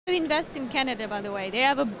Invest in Canada, by the way. They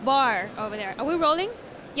have a bar over there. Are we rolling?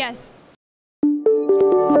 Yes.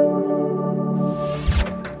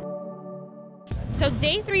 So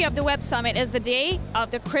day 3 of the Web Summit is the day of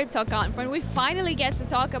the CryptoConf, when we finally get to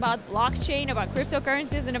talk about blockchain, about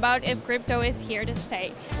cryptocurrencies, and about if crypto is here to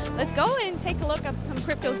stay. Let's go and take a look at some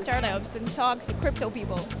crypto startups and talk to crypto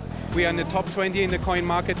people. We are in the top 20 in the coin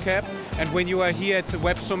market cap, and when you are here at the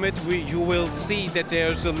Web Summit, you will see that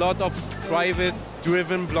there's a lot of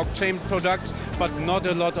private-driven blockchain products, but not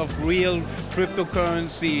a lot of real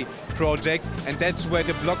cryptocurrency projects, and that's where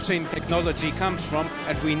the blockchain technology comes from,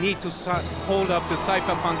 and we need to hold up the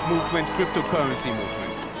cypherpunk movement, cryptocurrency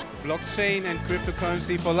movement. Blockchain and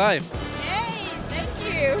cryptocurrency for life. Yay, thank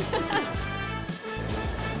you.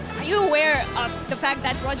 Are you aware of the fact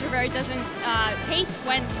that Roger Ver doesn't hate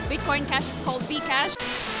when Bitcoin Cash is called Bcash?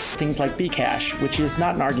 Things like Bcash, which is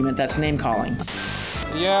not an argument, that's name calling.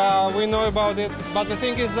 Yeah, we know about it, but the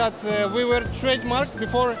thing is that we were trademarked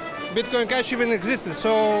before Bitcoin Cash even existed,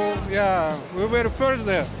 so yeah, we were first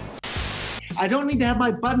there. I don't need to have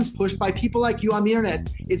my buttons pushed by people like you on the internet.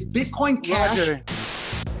 It's Bitcoin Cash. Roger.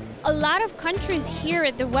 A lot of countries here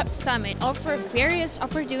at the Web Summit offer various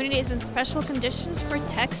opportunities and special conditions for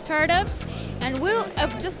tech startups, and we're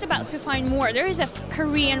just about to find more. There is a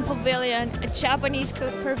Korean pavilion, a Japanese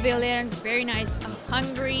pavilion, very nice, a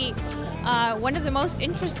Hungary. One of the most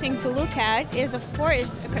interesting to look at is, of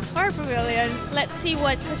course, a Qatar pavilion. Let's see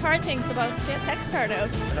what Qatar thinks about tech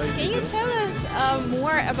startups. Can you tell us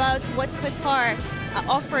more about what Qatar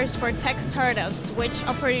offers for tech startups? Which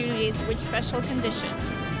opportunities, which special conditions?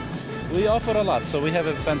 We offer a lot. So we have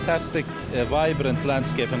a fantastic, vibrant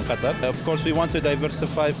landscape in Qatar. Of course, we want to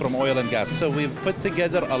diversify from oil and gas. So we've put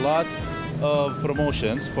together a lot of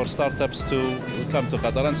promotions for startups to come to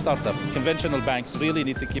Qatar and start up. Conventional banks really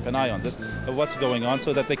need to keep an eye on this, of what's going on,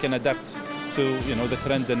 so that they can adapt to the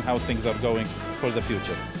trend and how things are going for the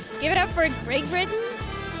future. Give it up for Great Britain.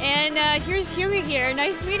 And here's Hugo here.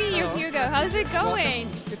 Nice meeting you, Hugo. How's it going?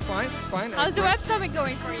 Welcome. It's fine, it's fine. How's the Web Summit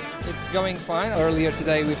going for you? It's going fine. Earlier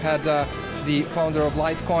today we've had the founder of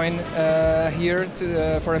Litecoin here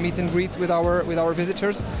for a meet and greet with our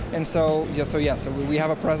visitors, and so we have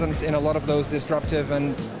a presence in a lot of those disruptive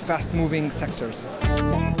and fast-moving sectors.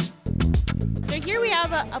 So here we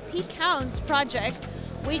have a P-Counts project,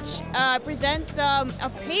 which presents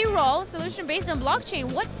a payroll solution based on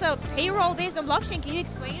blockchain. What's a payroll based on blockchain? Can you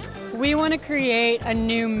explain it? We want to create a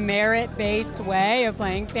new merit-based way of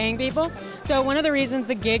paying people. So one of the reasons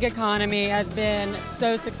the gig economy has been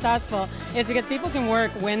so successful is because people can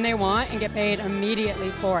work when they want and get paid immediately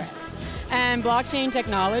for it. And blockchain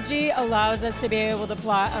technology allows us to be able to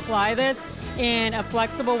apply this in a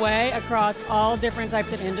flexible way across all different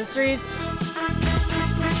types of industries.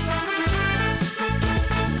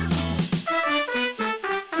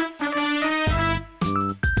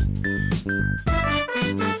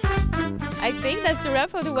 I think that's a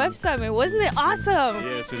wrap of the Web Summit. Wasn't it awesome?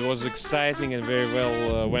 Yes, it was exciting and very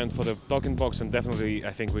well went for the Tokenbox, and definitely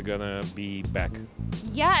I think we're gonna be back.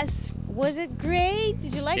 Yes. Was it great?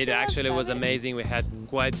 Did you like it? It actually was amazing. We had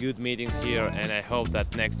quite good meetings here, and I hope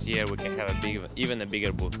that next year we can have even a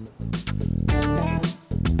bigger booth.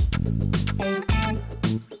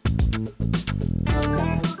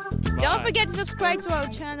 Don't forget to subscribe to our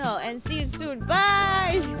channel and see you soon.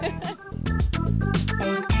 Bye!